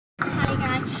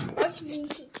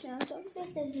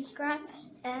subscribe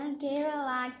and give a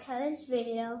like to this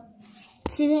video.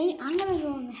 Today I'm going to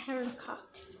go on the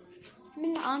helicopter.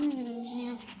 I'm going to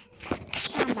use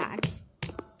sandbags.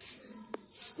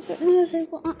 I don't know if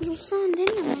they've got actual sand in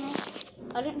them or not.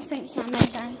 I don't think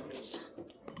sandbags are.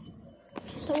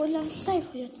 So what do you have to say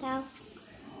for yourself?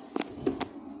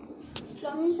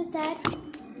 Germans are dead.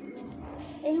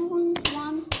 England's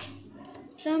won.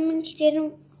 Germans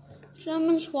didn't.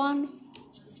 Germans won.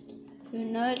 Who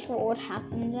knows what would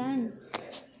happen then?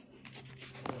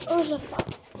 It was a fuck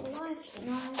life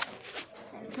tonight.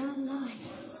 It's our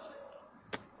lives.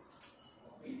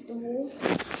 The war.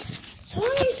 So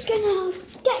I'm just gonna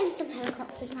get in some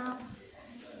helicopters now.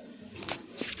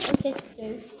 What does this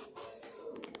do?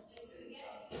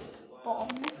 Bomb.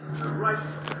 Right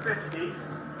 50,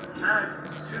 add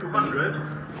 200,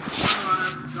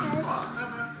 jump fast.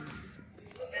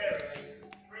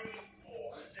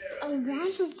 Oh,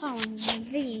 rise and fall on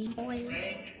these boys.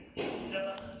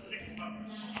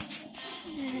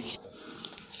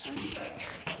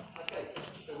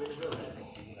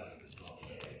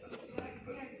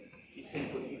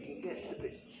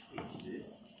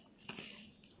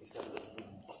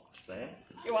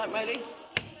 You alright, matey?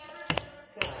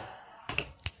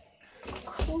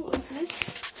 Cool, isn't it?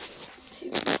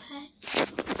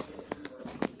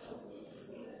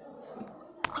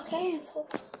 Okay, so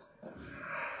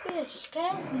you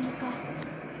scared me,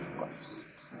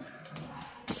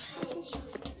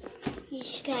 you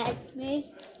scared me.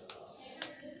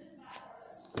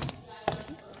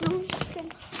 I'm just gonna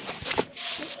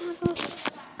have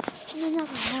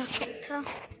another helicopter.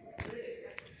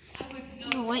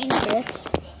 I'm waiting for this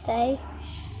day.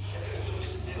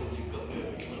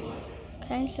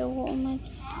 Okay, so what am I?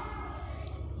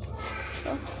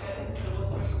 So.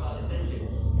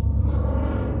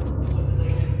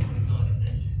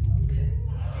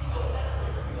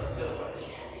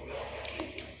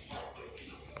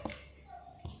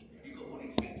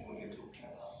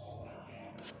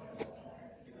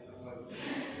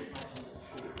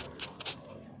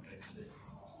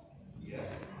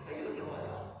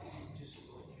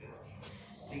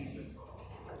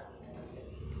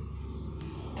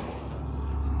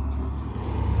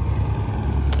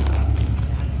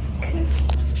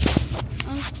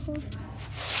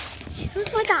 Who's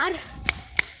my dad?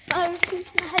 So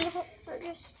the helicopter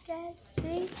just scared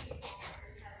me.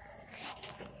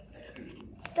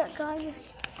 That guy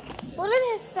just. What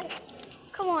is his face?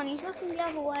 Come on, he's looking the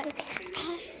other way.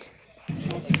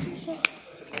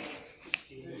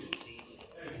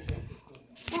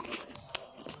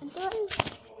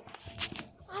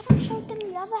 I haven't showed them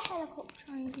the other helicopter.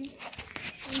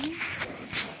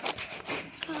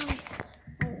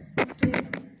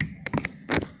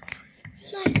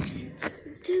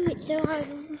 Do it so I was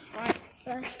right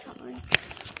first time.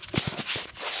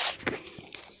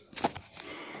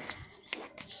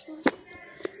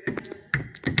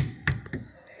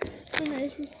 You know,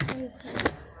 this is okay.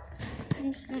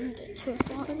 And send it to a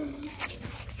bottom.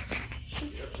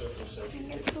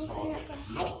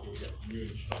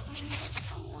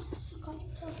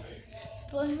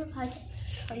 But I hope I get to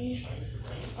show you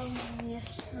only a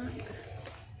snack.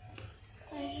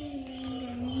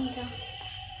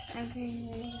 I really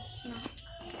need a snack.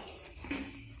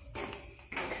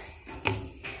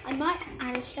 I might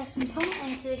add a second part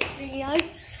onto this video. I'm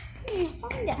gonna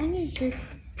find it on YouTube.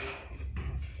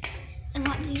 It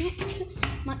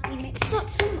might be mixed up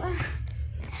somewhere.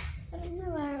 I don't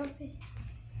know where it'll be.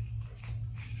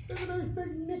 Look at those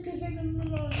big knickers in the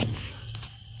line.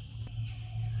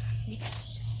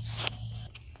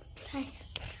 Okay,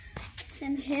 it's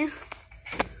in here.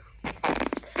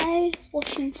 Okay,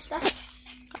 washing stuff.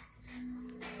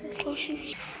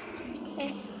 Washing.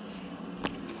 Okay.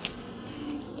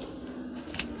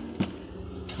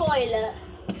 Toilet.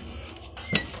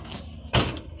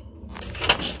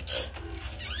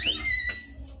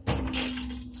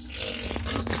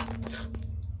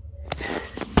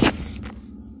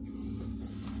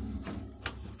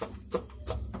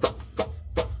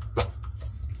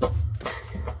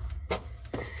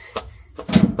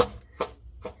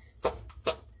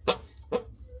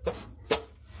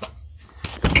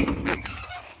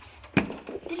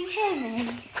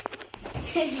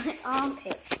 It's my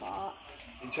armpit part.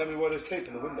 Can you tell me why there's tape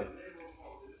in the window?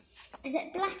 Is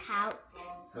it blackout?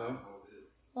 No.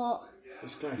 What?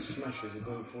 This glass smashes, it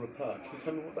doesn't fall apart. Can you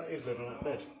tell me what that is living on that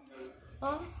bed?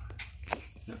 What?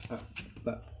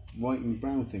 That white and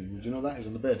brown thing, do you know what that is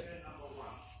on the bed?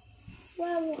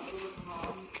 Well,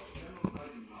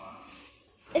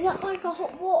 is that like a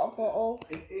hot water bottle?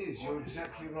 It is, you're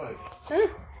exactly right. Huh?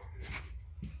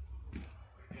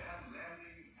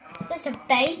 There's That's a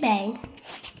baby.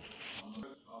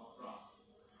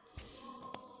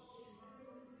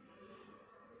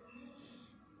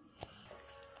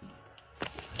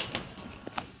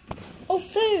 Oh,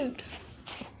 food.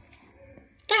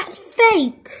 That's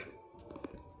fake.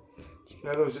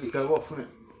 Yeah, otherwise it would go off, wouldn't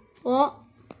it? What?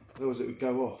 Otherwise it would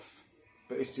go off.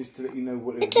 But it's just to let you know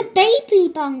what it It's a baby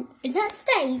bunk. Is that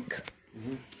steak?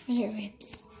 Mm-hmm. Your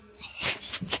ribs.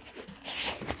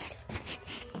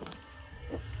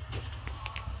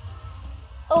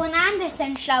 Oh, an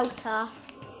Anderson shelter.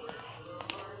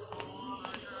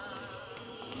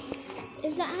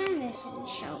 Is that an Anderson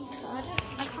shelter?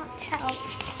 I can't tell.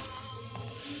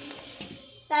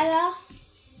 Bella?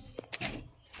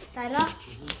 Bella?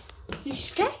 You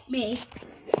scared me.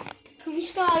 Can we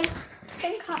just go?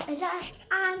 Is that an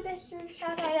Anderson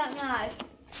shelter? I don't know.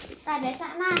 Dad, is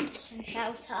that an Anderson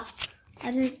shelter?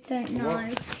 I don't know.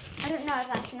 I don't know if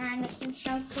that's an Anderson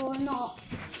shelter or not.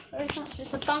 Or if that's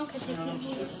just a bunker to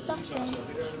keep your stuff in.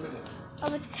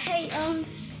 Of a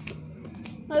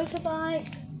motorbike.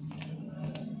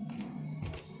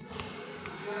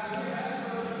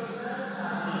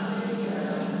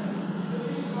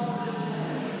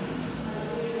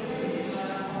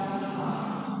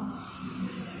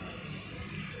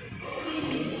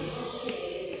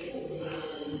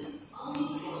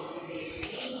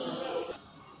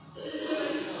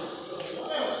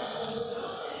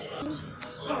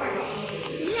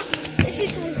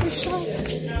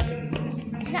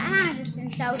 Is that an Anderson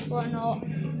shelter or not?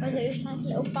 Or is it just like a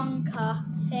little bunker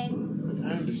thing?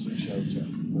 Anderson shelter.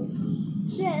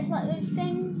 Yeah, it's like those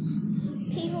things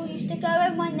people used to go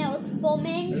in when there was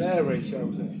bombing. An air raid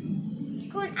shelter. It's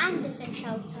called an Anderson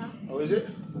shelter. Oh, is it?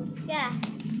 Yeah.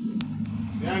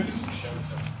 The Anderson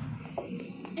shelter.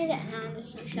 Is it an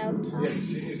Anderson shelter?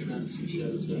 Yes, it is an Anderson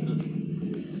shelter.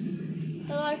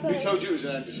 Who told you it was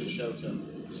an Anderson shelter?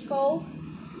 School.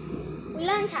 We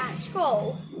learned that at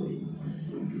school.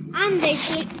 And they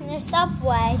sleep in the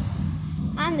subway.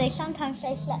 And sometimes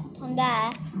they slept on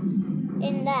there.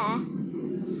 In there.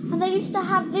 And they used to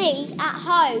have these at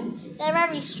home. They're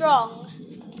very strong.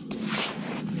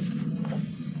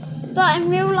 But in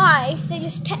real life, they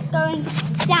just kept going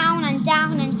down and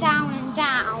down and down and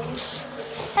down.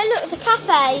 Hey look, it's a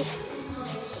cafe.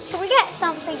 Shall we get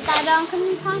something, Dad? I'm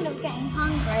kind of getting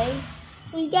hungry.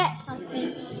 Shall we get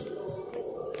something?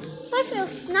 It's like a little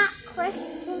snack crisp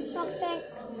or something.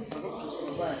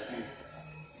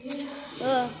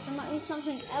 There might be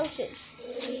something else.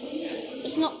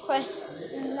 It's not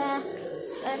crisps in there.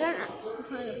 I don't actually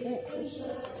kind of want crisps.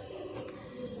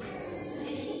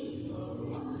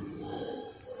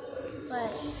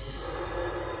 Wait.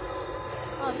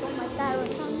 Oh, I thought my dad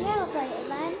would come the elevator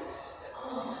then.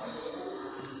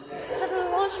 It's like a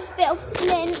bit of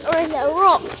flint, or is it a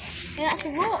rock? Yeah, that's a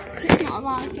rock. It's not a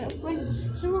large bit of flint.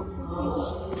 It's a rock.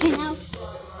 You know,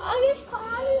 I just have a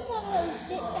little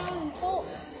sit down and talk.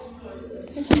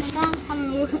 Because my dad's having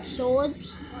a look at swords.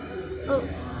 Oh,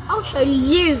 I'll show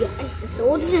you guys the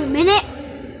swords in a minute.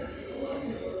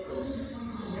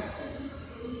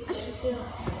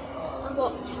 I've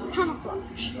got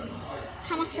camouflage.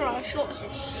 Camouflage shorts.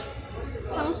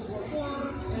 Camouflage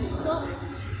shorts.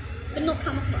 But not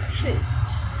camouflage shoes.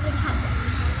 I don't have them.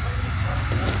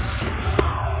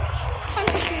 Time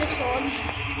to see the sword.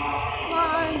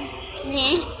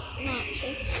 No,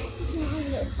 actually. This is a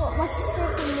little top. My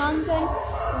sister's from London.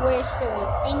 We're still in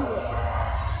England.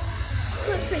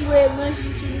 That's pretty weird. Most of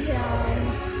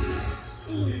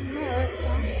in America.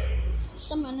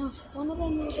 Someone else. One of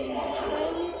them is in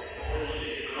Australia.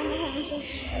 One of them is in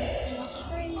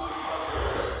Australia.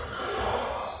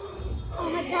 Oh,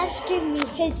 my dad's giving me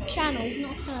his channel. He's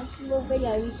not going to small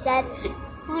video. He said,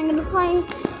 I'm going to play his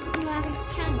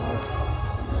channel.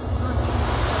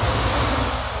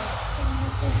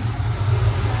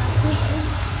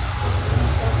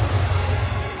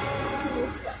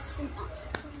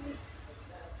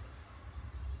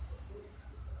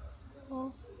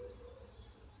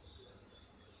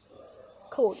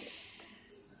 Cool.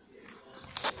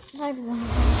 Everyone.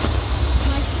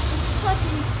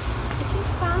 If you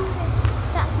found it,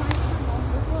 that's my channel.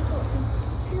 Before talking,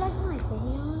 if you like my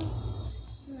video,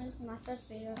 this is my first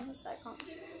video, so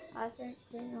I don't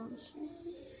really honestly.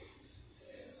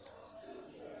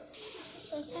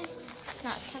 Okay.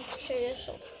 Now it's time to show you the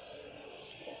sword.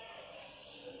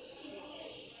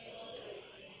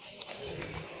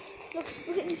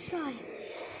 Look at this guy.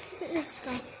 Look at this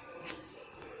guy.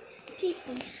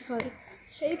 People used to go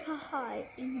super high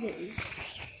in these.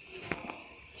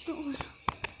 It's not one.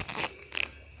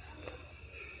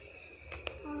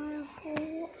 I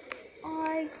thought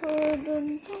I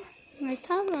couldn't. My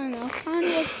tablet now kind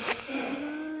of.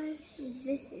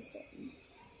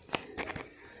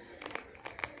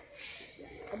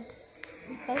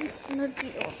 no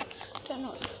deal. Don't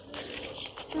know.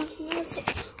 What's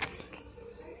it?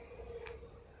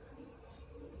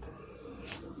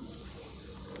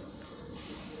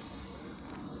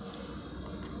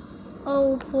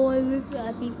 Oh boy, we're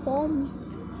gonna be bombed.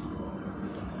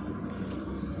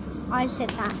 I said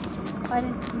that. I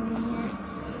didn't mean it.